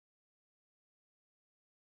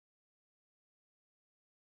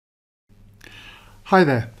Hi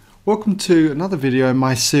there, welcome to another video in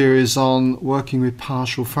my series on working with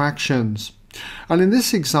partial fractions. And in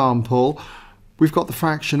this example we've got the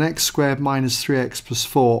fraction x squared minus 3x plus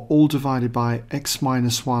 4 all divided by x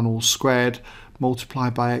minus 1 all squared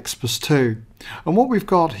multiplied by x plus 2. And what we've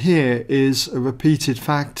got here is a repeated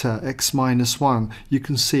factor, x minus 1. You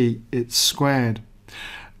can see it's squared.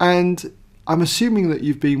 And I'm assuming that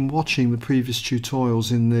you've been watching the previous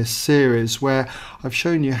tutorials in this series where I've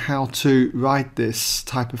shown you how to write this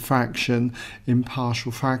type of fraction in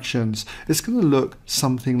partial fractions. It's going to look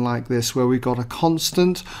something like this, where we've got a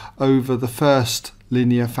constant over the first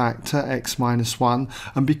linear factor, x minus 1,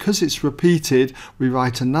 and because it's repeated we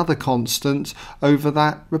write another constant over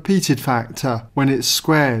that repeated factor when it's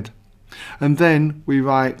squared. And then we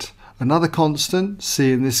write another constant,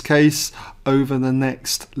 c in this case, over the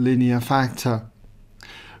next linear factor.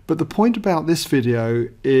 But the point about this video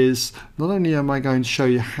is not only am I going to show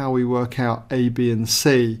you how we work out a, b and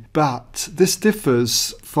c, but this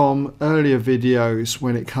differs from earlier videos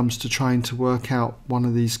when it comes to trying to work out one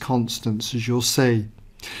of these constants, as you'll see.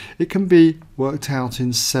 It can be worked out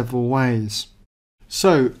in several ways.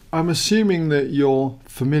 So I'm assuming that you're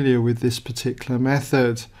familiar with this particular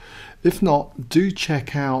method. If not, do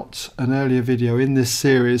check out an earlier video in this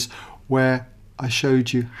series where I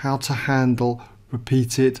showed you how to handle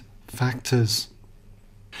repeated factors.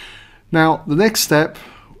 Now, the next step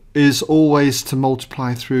is always to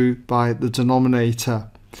multiply through by the denominator.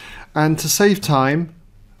 And to save time,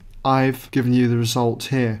 I've given you the result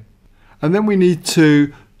here. And then we need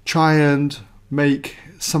to try and make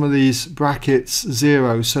some of these brackets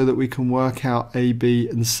 0 so that we can work out a, b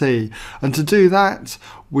and c. And to do that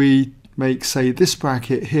we make, say, this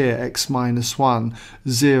bracket here, x minus 1,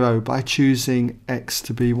 0 by choosing x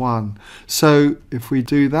to be 1. So if we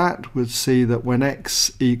do that, we'll see that when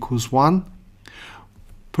x equals 1,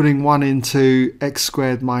 putting 1 into x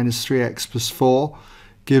squared minus 3x plus 4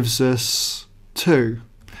 gives us 2.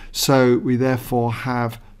 So we therefore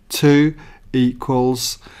have 2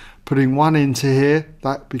 equals, putting 1 into here,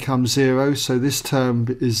 that becomes 0, so this term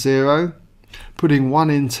is 0. Putting 1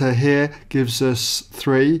 into here gives us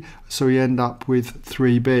 3, so we end up with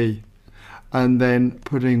 3b. And then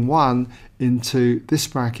putting 1 into this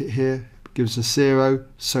bracket here gives us 0,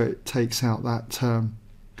 so it takes out that term.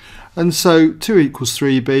 And so 2 equals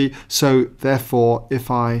 3b, so therefore if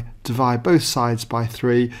I divide both sides by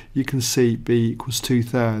 3, you can see b equals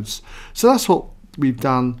 2/3. So that's what we've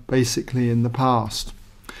done basically in the past.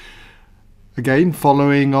 Again,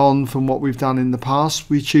 following on from what we've done in the past,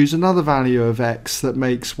 we choose another value of x that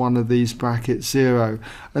makes one of these brackets 0.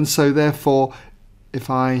 And so therefore, if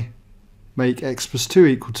I make x plus 2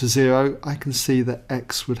 equal to 0, I can see that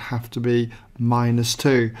x would have to be minus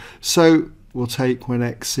 2. So we'll take when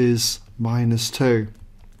x is minus 2.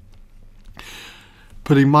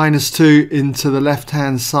 Putting minus 2 into the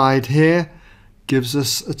left-hand side here gives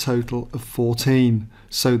us a total of 14.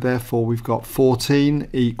 So therefore we've got 14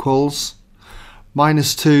 equals,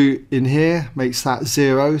 minus 2 in here makes that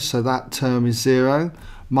 0, so that term is 0.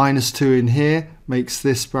 Minus 2 in here makes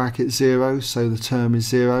this bracket 0, so the term is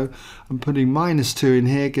 0. And putting minus 2 in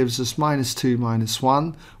here gives us minus 2 minus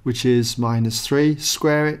 1, which is minus 3.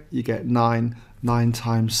 Square it, you get 9. 9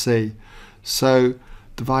 times c. So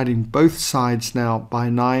dividing both sides now by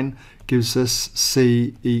 9 gives us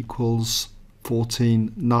c equals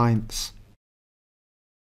 14/9.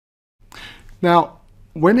 Now,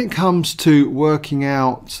 when it comes to working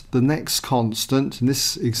out the next constant, in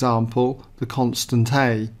this example, the constant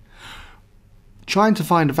a, trying to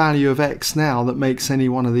find a value of x now that makes any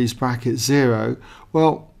one of these brackets 0,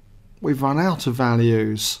 well, we've run out of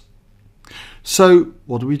values. So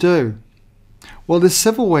what do? Well, there's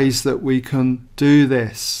several ways that we can do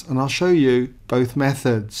this, and I'll show you both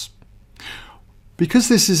methods. Because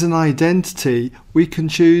this is an identity, we can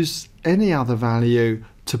choose any other value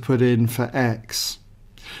to put in for x.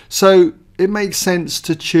 So it makes sense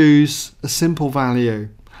to choose a simple value.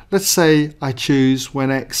 Let's say I choose when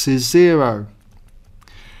x is 0.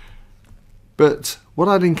 But what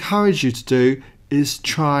I'd encourage you to do is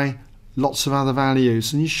try lots of other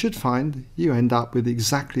values, and you should find you end up with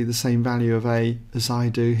exactly the same value of a as I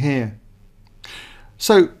do here.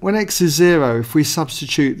 So when x is 0, if we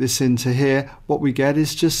substitute this into here, what we get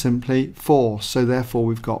is just simply 4. So therefore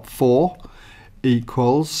we've got 4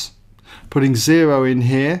 equals, putting 0 in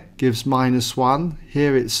here gives minus 1.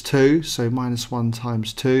 Here it's 2, so minus 1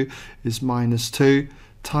 times 2 is minus 2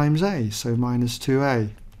 times a, so minus 2a.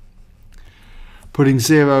 Putting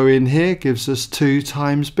 0 in here gives us 2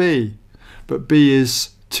 times b. But b is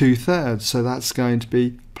 2/3, so that's going to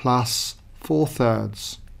be plus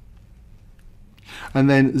 4/3. And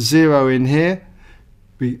then 0 in here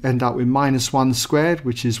we end up with minus 1 squared,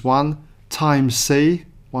 which is 1, times c.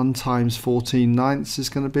 1 times 14 ninths is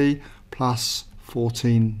going to be plus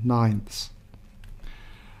 14 ninths.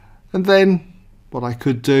 And then what I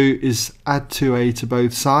could do is add 2a to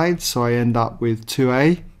both sides, so I end up with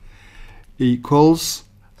 2a equals,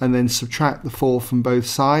 and then subtract the 4 from both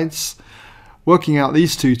sides. Working out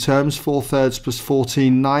these two terms, 4/3 plus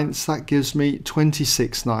 14 ninths, that gives me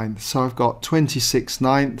 26 ninths. So I've got 26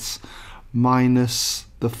 ninths minus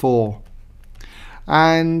the 4.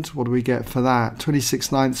 And what do we get for that?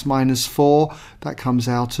 26 ninths minus 4, that comes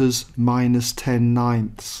out as minus 10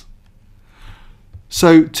 ninths.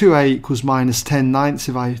 So 2a equals minus 10 ninths.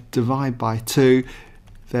 If I divide by 2,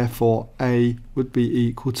 therefore a would be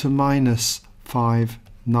equal to minus 5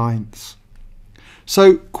 ninths.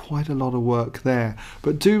 So quite a lot of work there.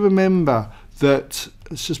 But do remember that,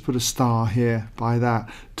 let's just put a star here by that.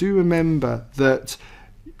 Do remember that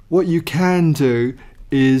what you can do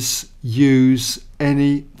is use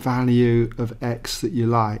any value of x that you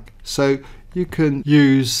like. So you can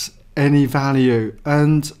use any value,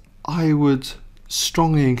 and I would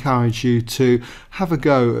strongly encourage you to have a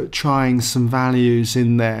go at trying some values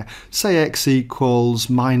in there. Say x equals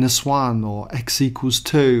minus 1 or x equals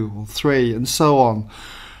 2 or 3 and so on,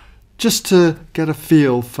 just to get a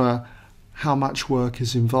feel for how much work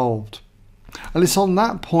is involved. And it's on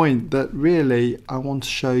that point that really I want to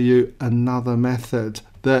show you another method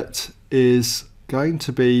that is going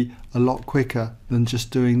to be a lot quicker than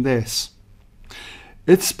just doing this.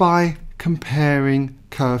 It's by comparing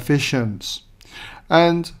coefficients.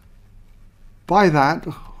 And by that,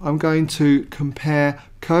 I'm going to compare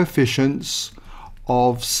coefficients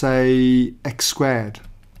of, say, x squared.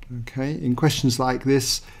 Okay, in questions like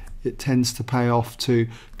this, it tends to pay off to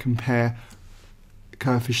compare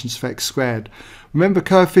coefficients of x squared. Remember,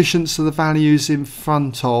 coefficients are the values in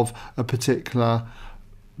front of a particular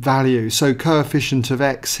value. So coefficient of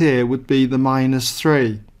x here would be the minus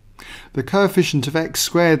 3. The coefficient of x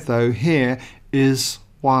squared, though, here is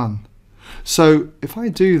 1. So if I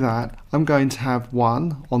do that, I'm going to have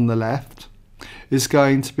 1 on the left is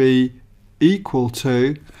going to be equal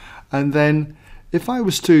to, and then if I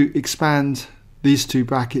was to expand these two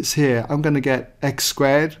brackets here, I'm going to get x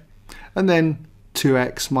squared, and then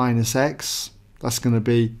 2x minus x, that's going to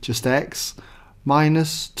be just x,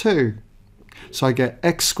 minus 2. So I get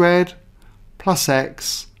x squared plus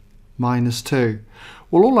x minus 2.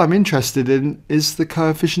 Well, all I'm interested in is the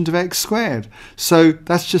coefficient of x squared. So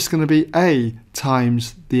that's just going to be a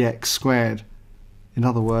times the x squared. In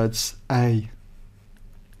other words, a.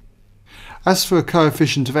 As for a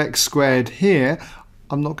coefficient of x squared here,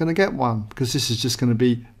 I'm not going to get one because this is just going to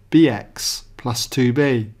be bx plus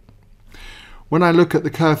 2b. When I look at the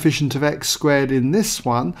coefficient of x squared in this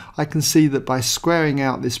one, I can see that by squaring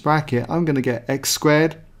out this bracket, I'm going to get x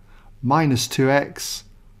squared minus 2x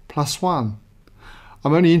plus 1.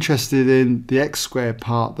 I'm only interested in the x squared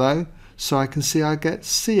part though, so I can see I get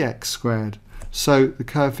cx squared. So the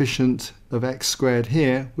coefficient of x squared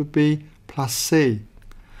here would be plus c.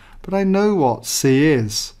 But I know what c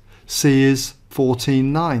is. C is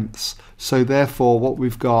 14 ninths. So therefore what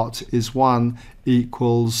we've got is 1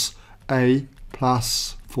 equals a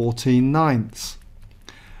plus 14 ninths.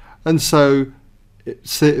 And so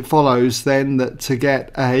it follows then that to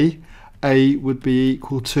get a would be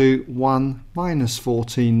equal to 1 minus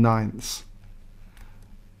 14 ninths.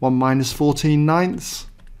 1 minus 14 ninths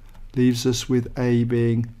leaves us with a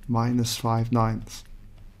being minus 5 ninths.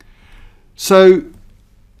 So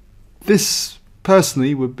this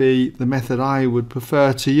personally would be the method I would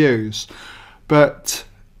prefer to use, but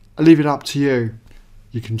I leave it up to you.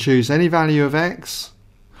 You can choose any value of x,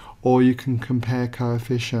 or you can compare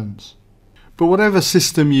coefficients. But whatever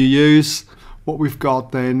system you use, what we've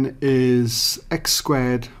got then is x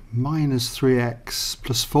squared minus 3x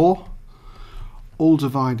plus 4, all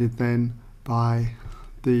divided then by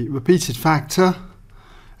the repeated factor,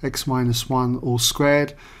 x minus 1 all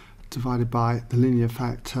squared, divided by the linear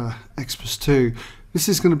factor x plus 2. This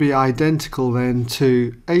is going to be identical then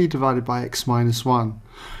to a divided by x minus 1.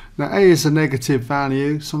 Now a is a negative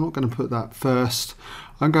value, so I'm not going to put that first.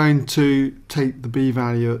 I'm going to take the b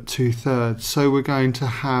value at 2/3. So we're going to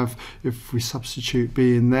have, if we substitute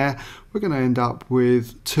b in there, we're going to end up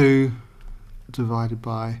with 2 divided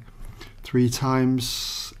by 3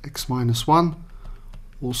 times x minus 1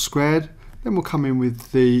 all squared. Then we'll come in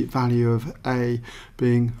with the value of a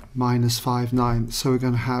being minus 5 ninths. So we're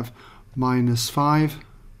going to have minus 5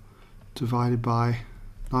 divided by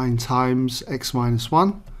 9 times x minus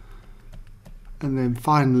 1. And then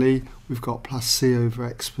finally we've got plus c over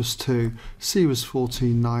x plus 2. c was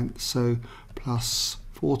 14 ninths, so plus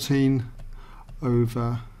 14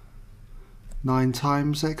 over 9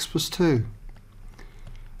 times x plus 2.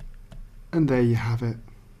 And there you have it.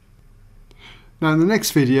 Now in the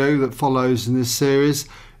next video that follows in this series,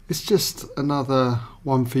 it's just another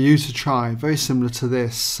one for you to try, very similar to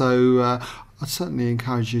this, so I'd certainly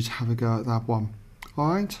encourage you to have a go at that one.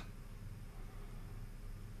 Alright?